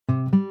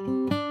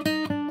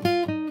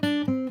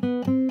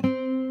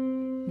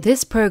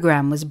This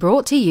program was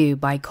brought to you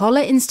by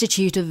Koller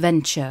Institute of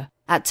Venture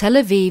at Tel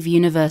Aviv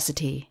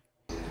University.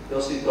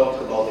 Yossi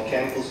talked about the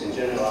campus in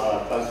general.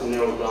 I tried to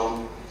narrow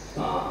down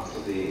to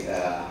the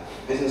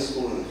business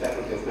school and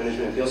faculty of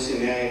management. Yossi,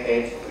 may I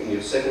add in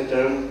your second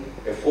term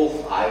a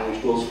fourth I,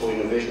 which goes for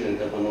innovation and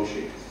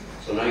entrepreneurship.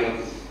 So now you're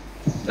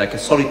like a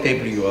solid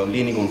table, you are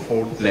leaning on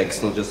 4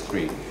 legs, not just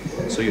 3.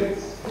 So you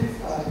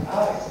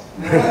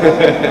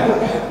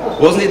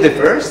wasn't it the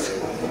first?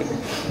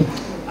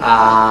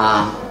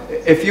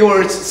 A few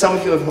words, some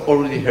of you have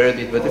already heard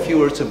it, but a few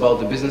words about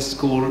the business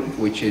school,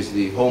 which is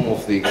the home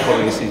of the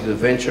Koller Institute of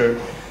Venture.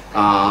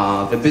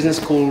 The business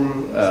school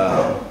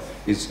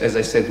is, as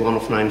I said, one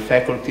of 9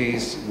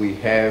 faculties. We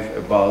have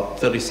about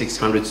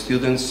 3,600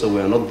 students, so we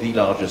are not the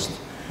largest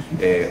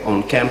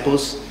on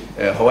campus.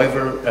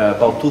 However,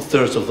 about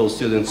 2/3 of those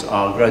students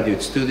are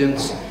graduate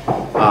students.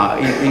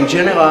 In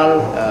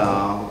general,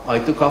 I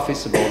took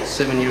office about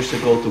 7 years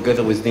ago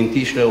together with Dean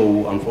Tischler,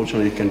 who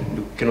unfortunately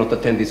cannot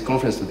attend this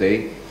conference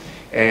today.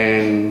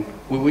 And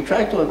we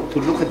try to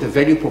look at the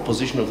value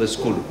proposition of the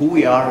school, who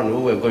we are and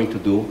what we're going to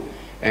do.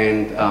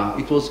 And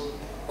it was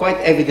quite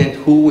evident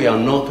who we are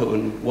not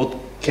and what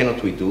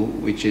cannot we do,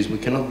 which is we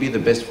cannot be the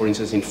best, for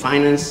instance, in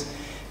finance,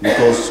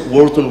 because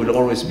Wharton will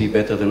always be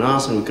better than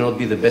us, and we cannot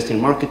be the best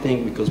in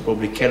marketing because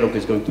probably Kellogg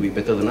is going to be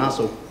better than us.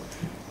 So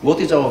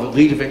what is our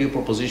real value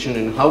proposition,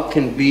 and how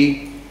can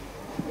we,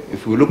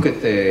 if we look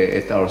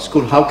at our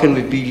school, how can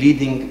we be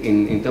leading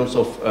in terms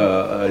of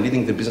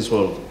leading the business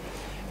world?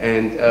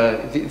 And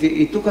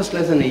it took us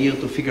less than a year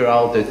to figure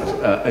out that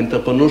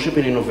entrepreneurship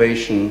and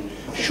innovation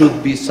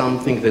should be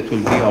something that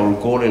will be our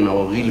goal and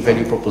our real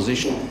value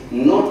proposition,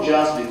 not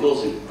just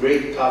because a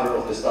great cover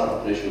of the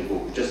Startup Nation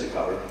book, just a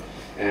cover,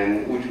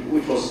 and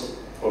which was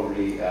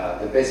probably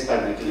the best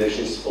public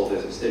relations for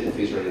the state of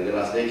Israel in the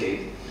last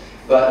decade,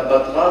 but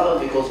rather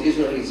because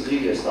Israel is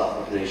really a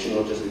startup nation,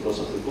 not just because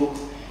of the book,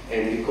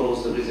 and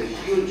because there is a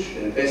huge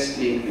and best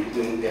link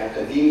between the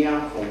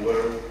academia, from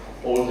where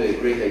all the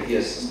great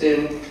ideas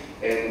stem,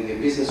 and the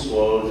business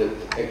world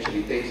that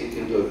actually takes it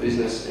into a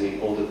business and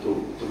in order to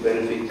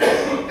benefit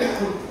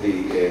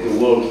the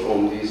world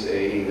from these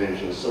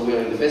inventions. So we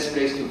are in the best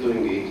place to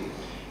doing it,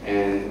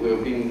 and we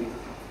have been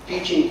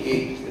teaching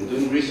it and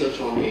doing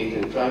research on it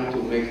and trying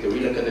to make the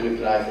real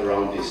academic life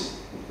around this.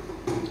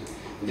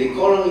 The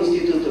Koller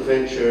Institute of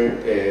Venture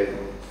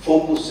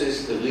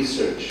focuses the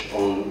research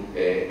on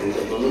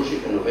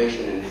entrepreneurship,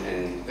 innovation,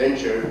 and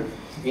venture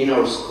in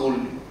our school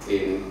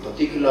in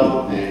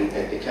particular and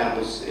at the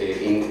campus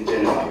in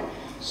general.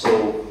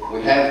 So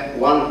we have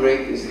one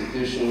great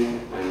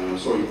institution, and I'm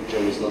sorry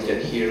Jeremy is not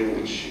yet here,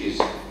 which is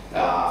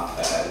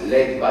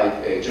led by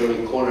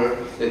Jeremy Koller,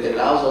 that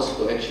allows us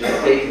to actually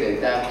take the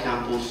entire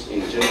campus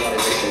in general, as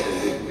I said, and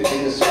the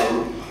business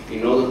school,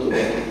 in order to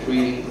make it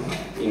free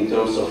in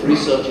terms of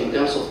research, in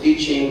terms of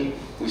teaching.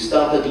 We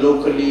started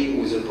locally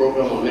with a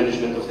program on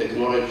management of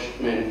technology,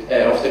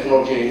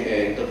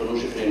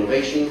 entrepreneurship and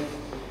innovation.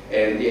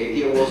 And the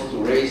idea was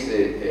to raise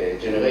the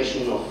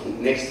generation of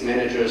next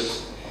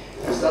managers.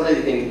 We started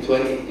it in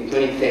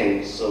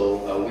 2010, so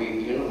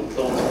we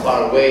thought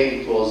far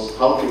away. It was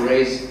how to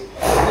raise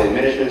the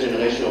management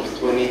generation of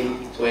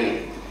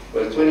 2020.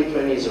 Well,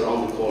 2020 is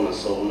around the corner,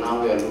 so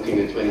now we are looking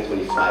at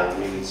 2025. I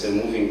mean, it's a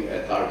moving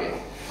target.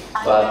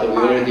 But we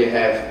already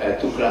have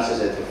 2 classes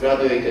that have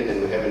graduated,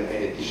 and we have an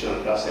additional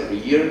class every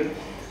year.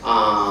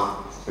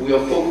 We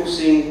are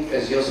focusing,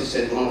 as Yossi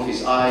said, one of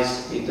his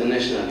eyes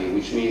internationally,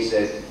 which means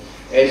that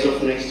as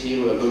of next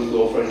year, we are going to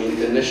offer an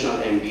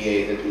international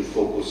MBA that will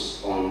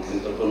focus on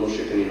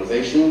entrepreneurship and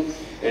innovation.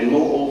 And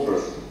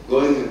moreover,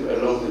 going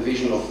along the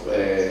vision of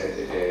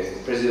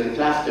President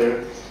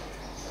Klafter,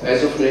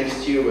 as of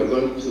next year, we're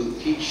going to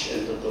teach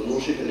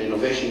entrepreneurship and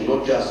innovation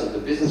not just at the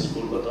business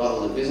school, but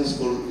rather the business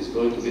school is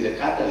going to be the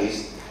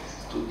catalyst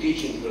to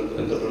teach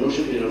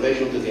entrepreneurship and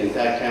innovation to the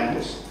entire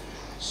campus.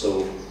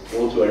 So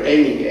what we're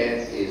aiming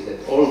at is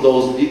that all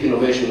those deep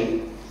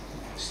innovation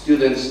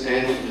students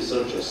and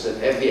researchers that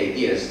have the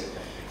ideas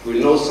will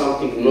know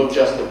something not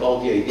just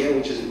about the idea,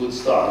 which is a good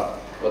start,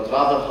 but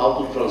rather how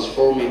to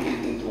transform it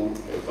into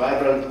a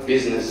vibrant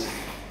business,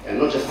 and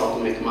not just how to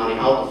make money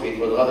out of it,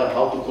 but rather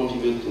how to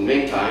contribute to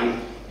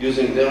mankind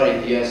using their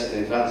ideas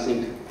and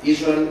advancing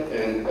Israel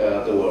and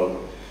the world.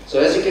 So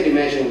as you can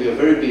imagine, we are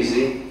very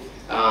busy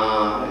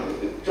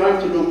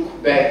trying to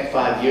look back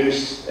 5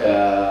 years.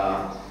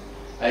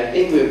 I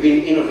think we've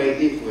been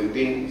innovative, we've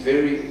been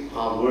very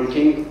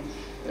hardworking.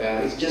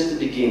 It's just the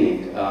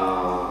beginning.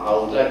 I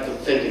would like to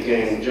thank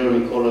again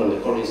Jeremy Koller and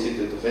the Koller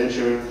Institute of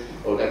Venture.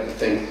 I would like to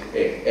thank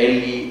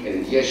Eli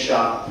and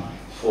Yesha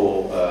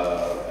for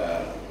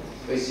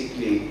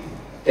basically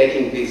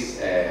taking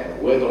this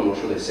wagon, or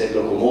should I say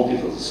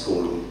locomotive of the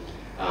school,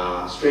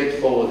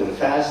 straightforward and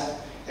fast.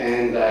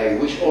 And I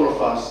wish all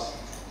of us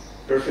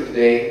a perfect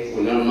day.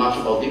 We'll learn much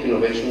about deep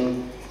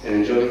innovation and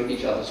enjoy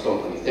each other's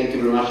company. Thank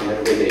you very much and have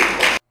a great day.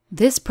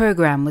 This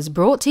program was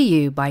brought to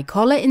you by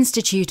Koller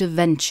Institute of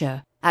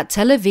Venture at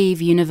Tel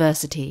Aviv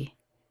University.